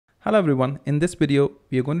Hello everyone, in this video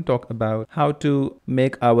we are going to talk about how to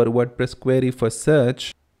make our WordPress query for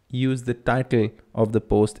search use the title of the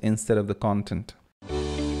post instead of the content.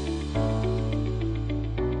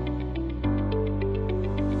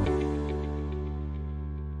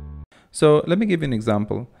 So let me give you an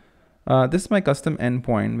example. This is my custom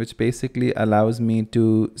endpoint, which basically allows me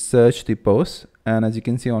to search the post, and as you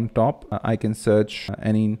can see on top, I can search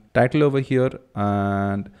any title over here.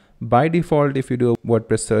 And by default, if you do a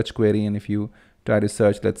WordPress search query and if you try to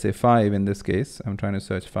search, let's say 5 in this case, I'm trying to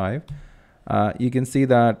search 5, you can see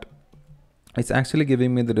that it's actually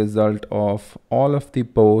giving me the result of all of the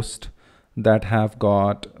posts that have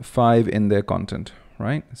got 5 in their content,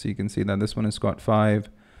 right? So you can see that this one has got 5,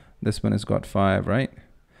 this one has got 5, right?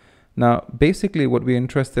 Now, basically what we're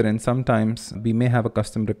interested in, sometimes we may have a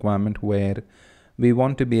custom requirement where we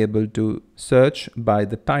want to be able to search by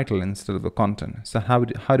the title instead of the content. So how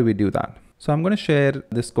do we do that? So I'm going to share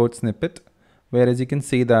this code snippet where, as you can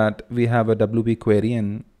see, that we have a WP query,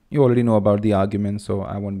 and you already know about the argument, so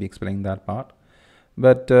I won't be explaining that part.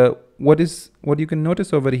 But what you can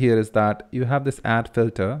notice over here is that you have this add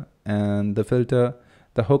filter, and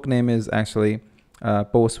the hook name is actually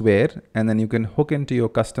post where, and then you can hook into your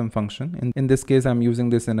custom function. In this case, I'm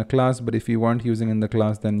using this in a class, but if you weren't using in the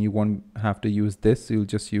class, then you won't have to use this. You'll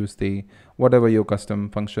just use the whatever your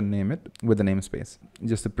custom function name it with the namespace,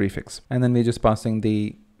 just a prefix. And then we're just passing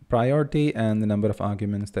the priority and the number of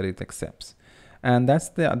arguments that it accepts. And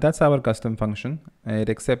that's our custom function. It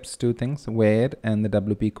accepts two things, where and the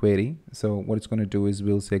WP query. So what it's going to do is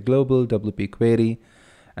we'll say global WP query,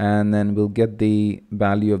 and then we'll get the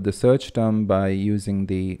value of the search term by using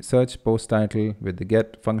the search post title with the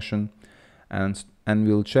get function, and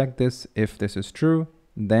we'll check this. If this is true,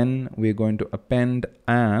 then we're going to append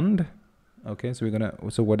and, okay, so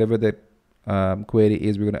whatever the query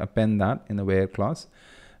is, we're going to append that in the where clause.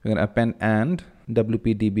 We're going to append and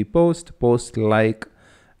wp-db post like,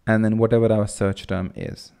 and then whatever our search term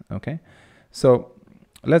is. Okay, so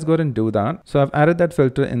let's go ahead and do that. So I've added that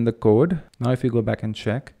filter in the code. Now if you go back and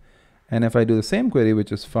check, and if I do the same query,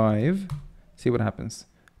 which is 5, see what happens.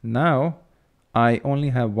 Now I only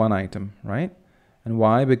have one item, right? And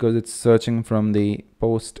why? Because it's searching from the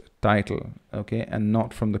post title, okay, and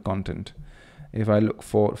not from the content. If I look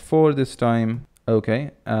for 4 this time,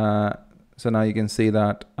 okay, so now you can see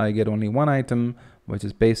that I get only one item, which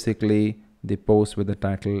is basically the post with the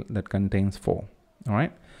title that contains 4. All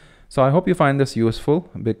right. So I hope you find this useful,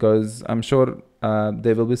 because I'm sure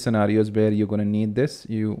there will be scenarios where you're going to need this.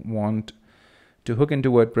 You want to hook into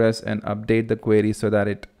WordPress and update the query so that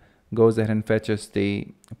it goes ahead and fetches the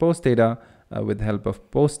post data with the help of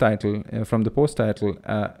post title from the post title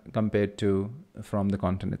compared to from the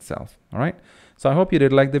content itself. All right. So I hope you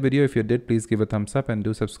did like the video. If you did, please give a thumbs up and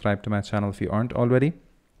do subscribe to my channel if you aren't already.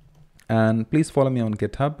 And please follow me on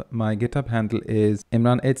GitHub. My GitHub handle is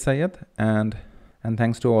imranhsayed, and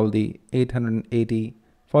thanks to all the 880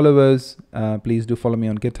 followers, please do follow me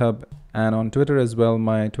on GitHub and on Twitter as well.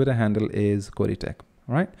 My Twitter handle is Codeytek.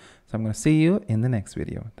 All right. So I'm going to see you in the next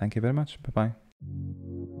video. Thank you very much. Bye-bye.